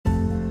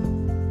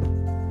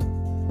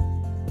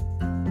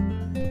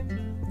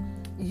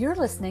You're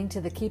listening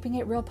to the Keeping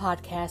It Real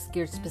podcast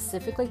geared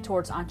specifically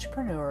towards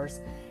entrepreneurs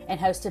and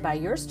hosted by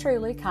yours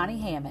truly, Connie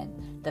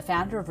Hammond, the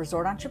founder of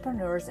Resort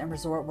Entrepreneurs and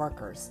Resort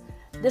Workers.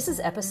 This is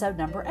episode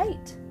number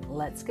 8.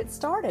 Let's get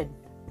started.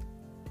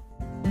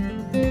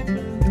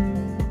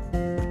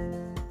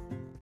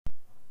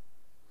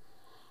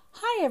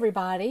 Hi,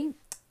 everybody.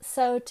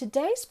 So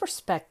today's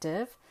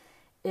perspective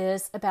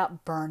is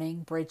about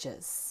burning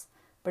bridges,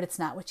 but it's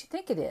not what you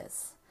think it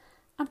is.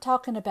 I'm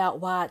talking about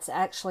why it's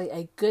actually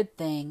a good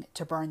thing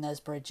to burn those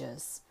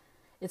bridges.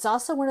 It's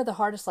also one of the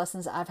hardest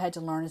lessons I've had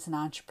to learn as an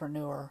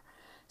entrepreneur.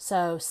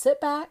 So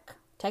sit back,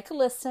 take a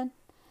listen,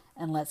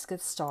 and let's get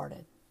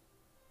started.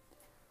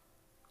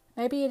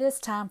 Maybe it is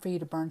time for you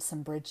to burn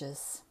some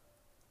bridges.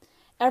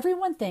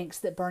 Everyone thinks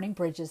that burning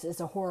bridges is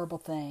a horrible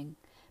thing,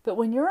 but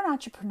when you're an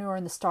entrepreneur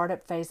in the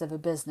startup phase of a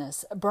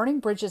business, burning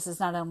bridges is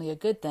not only a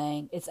good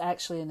thing, it's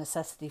actually a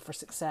necessity for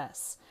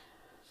success.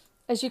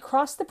 As you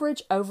cross the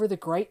bridge over the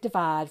great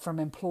divide from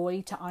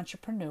employee to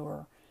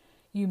entrepreneur,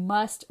 you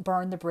must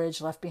burn the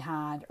bridge left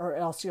behind, or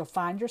else you'll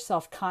find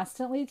yourself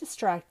constantly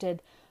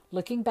distracted,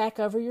 looking back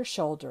over your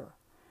shoulder.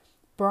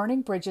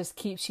 Burning bridges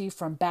keeps you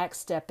from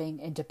backstepping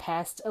into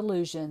past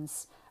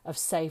illusions of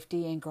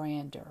safety and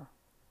grandeur.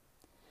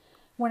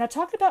 When I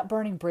talk about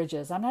burning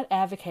bridges, I'm not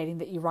advocating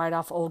that you write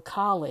off old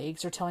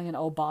colleagues or telling an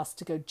old boss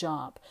to go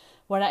jump.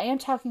 What I am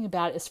talking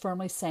about is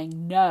firmly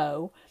saying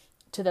no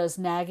to those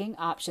nagging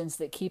options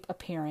that keep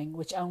appearing,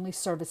 which only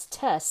serve as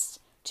tests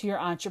to your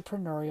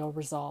entrepreneurial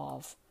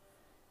resolve.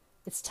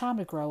 It's time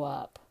to grow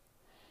up.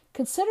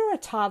 Consider a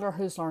toddler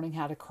who's learning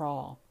how to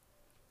crawl.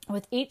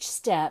 With each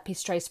step, he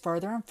strays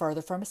further and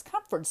further from his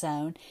comfort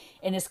zone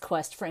in his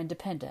quest for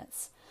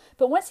independence.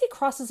 But once he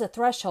crosses a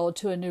threshold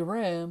to a new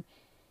room,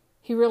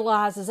 he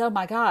realizes, oh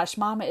my gosh,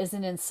 Mama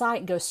isn't in sight,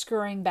 and goes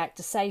scurrying back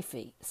to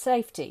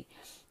safety.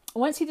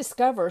 Once he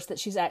discovers that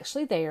she's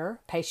actually there,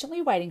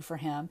 patiently waiting for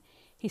him,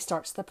 he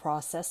starts the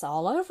process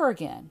all over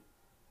again.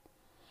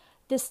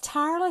 This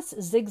tireless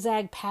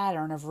zigzag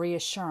pattern of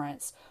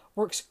reassurance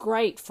works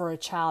great for a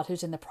child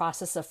who's in the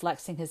process of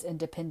flexing his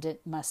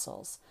independent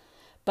muscles.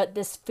 But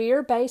this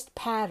fear-based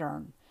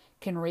pattern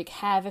can wreak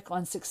havoc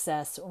on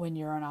success when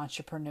you're an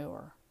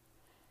entrepreneur.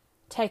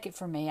 Take it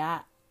from me,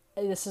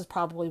 this is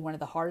probably one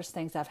of the hardest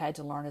things I've had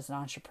to learn as an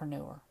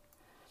entrepreneur.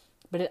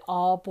 But it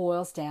all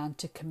boils down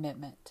to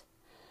commitment.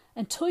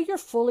 Until you're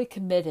fully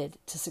committed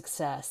to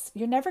success,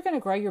 you're never going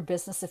to grow your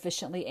business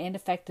efficiently and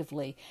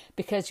effectively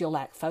because you'll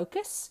lack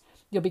focus,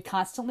 you'll be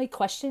constantly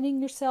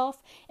questioning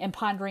yourself and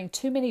pondering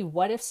too many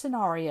what-if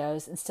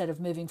scenarios instead of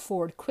moving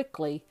forward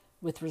quickly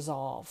with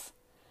resolve.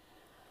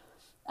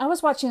 I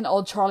was watching an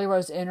old Charlie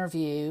Rose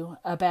interview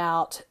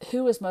about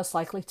who is most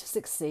likely to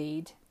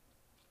succeed,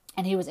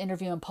 and he was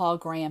interviewing Paul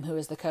Graham, who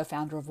is the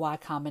co-founder of Y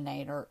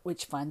Combinator,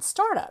 which funds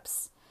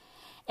startups.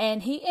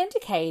 And he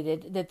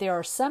indicated that there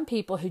are some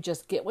people who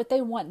just get what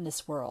they want in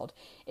this world.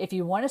 If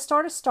you want to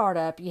start a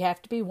startup, you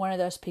have to be one of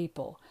those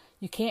people.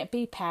 You can't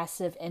be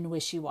passive and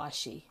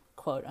wishy-washy,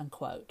 quote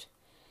unquote.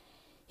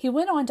 He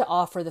went on to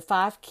offer the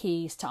 5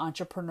 keys to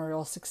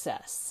entrepreneurial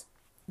success.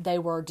 They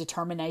were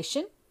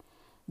determination,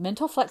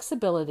 mental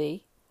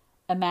flexibility,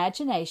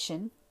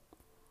 imagination,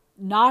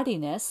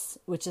 naughtiness,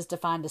 which is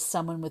defined as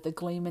someone with a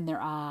gleam in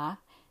their eye.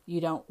 You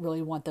don't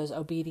really want those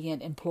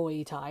obedient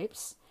employee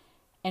types.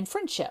 And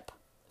friendship.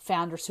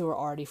 Founders who are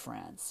already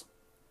friends.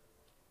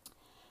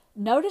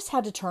 Notice how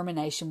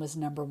determination was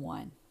number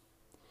 1.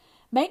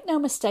 Make no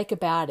mistake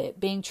about it,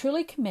 being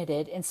truly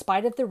committed in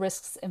spite of the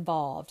risks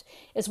involved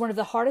is one of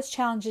the hardest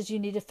challenges you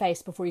need to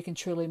face before you can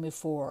truly move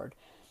forward.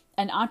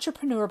 An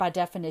entrepreneur by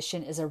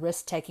definition is a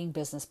risk-taking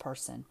business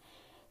person.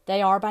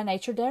 They are by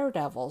nature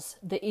daredevils,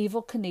 the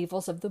Evel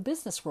Knievels of the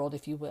business world,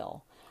 if you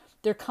will.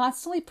 They're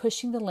constantly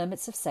pushing the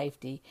limits of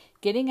safety,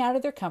 getting out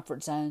of their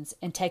comfort zones,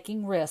 and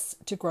taking risks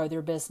to grow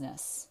their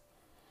business.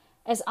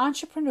 As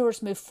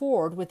entrepreneurs move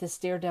forward with this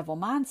daredevil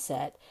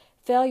mindset,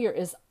 failure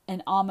is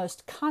an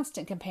almost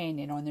constant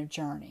companion on their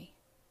journey.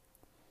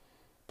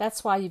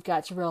 That's why you've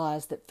got to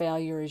realize that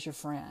failure is your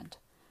friend.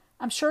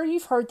 I'm sure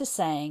you've heard the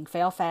saying,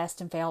 fail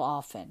fast and fail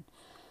often.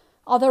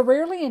 Although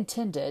rarely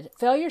intended,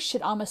 failure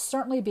should almost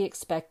certainly be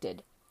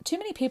expected. Too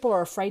many people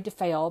are afraid to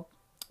fail,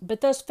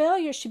 but those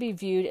failures should be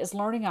viewed as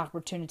learning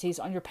opportunities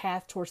on your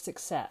path towards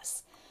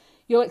success.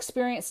 You'll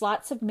experience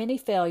lots of mini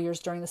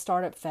failures during the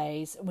startup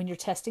phase when you're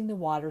testing the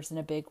waters in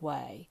a big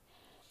way.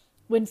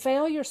 When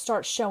failure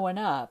starts showing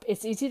up,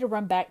 it's easy to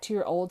run back to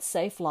your old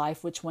safe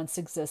life which once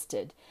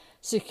existed.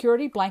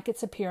 Security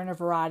blankets appear in a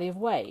variety of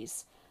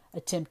ways. A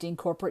tempting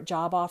corporate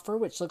job offer,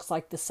 which looks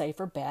like the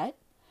safer bet.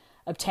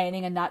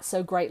 Obtaining a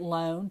not-so-great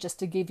loan just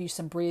to give you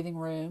some breathing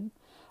room.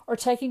 Or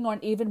taking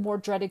on even more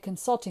dreaded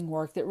consulting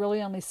work that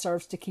really only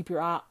serves to keep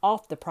your eye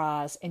off the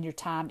prize and your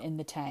time in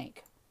the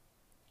tank.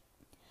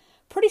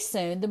 Pretty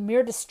soon, the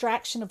mere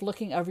distraction of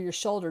looking over your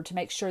shoulder to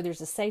make sure there's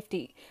a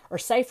safety or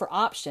safer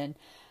option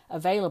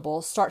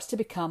available starts to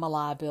become a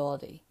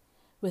liability.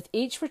 With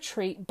each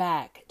retreat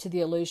back to the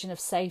illusion of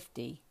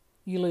safety,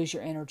 you lose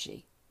your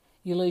energy,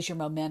 you lose your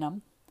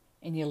momentum,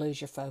 and you lose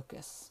your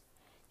focus.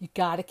 You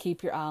got to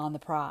keep your eye on the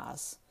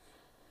prize.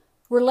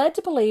 We're led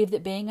to believe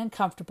that being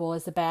uncomfortable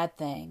is a bad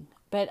thing,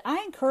 but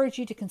I encourage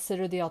you to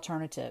consider the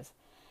alternative.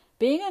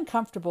 Being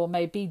uncomfortable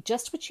may be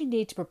just what you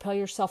need to propel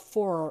yourself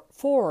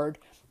forward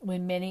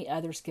when many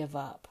others give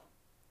up.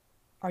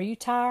 Are you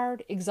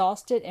tired,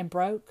 exhausted, and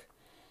broke?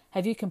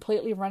 Have you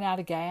completely run out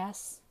of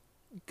gas?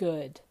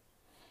 Good.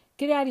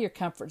 Get out of your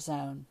comfort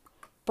zone.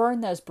 Burn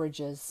those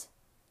bridges.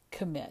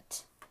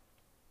 Commit.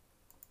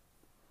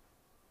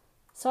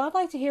 So I'd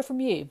like to hear from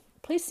you.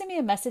 Please send me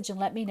a message and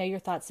let me know your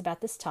thoughts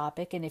about this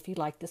topic and if you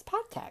like this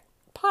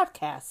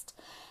podcast.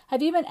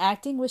 Have you been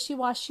acting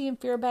wishy-washy and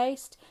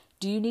fear-based?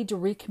 Do you need to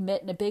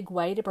recommit in a big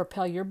way to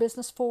propel your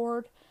business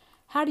forward?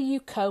 How do you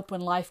cope when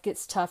life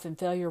gets tough and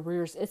failure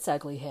rears its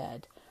ugly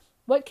head?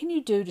 What can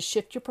you do to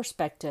shift your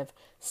perspective,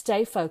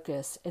 stay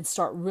focused, and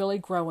start really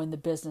growing the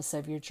business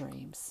of your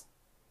dreams?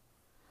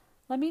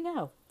 Let me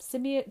know.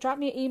 Drop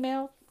me an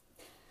email,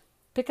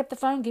 pick up the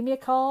phone, give me a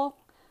call.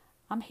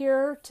 I'm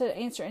here to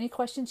answer any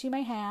questions you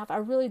may have. I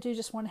really do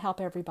just want to help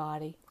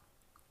everybody.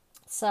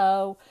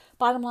 So,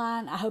 bottom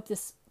line, I hope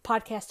this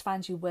podcast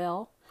finds you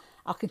well.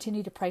 I'll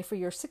continue to pray for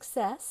your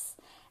success,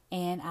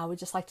 and I would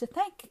just like to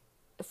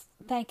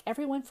thank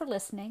everyone for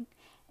listening.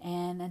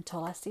 And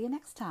until I see you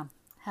next time,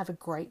 have a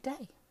great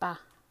day. Bye.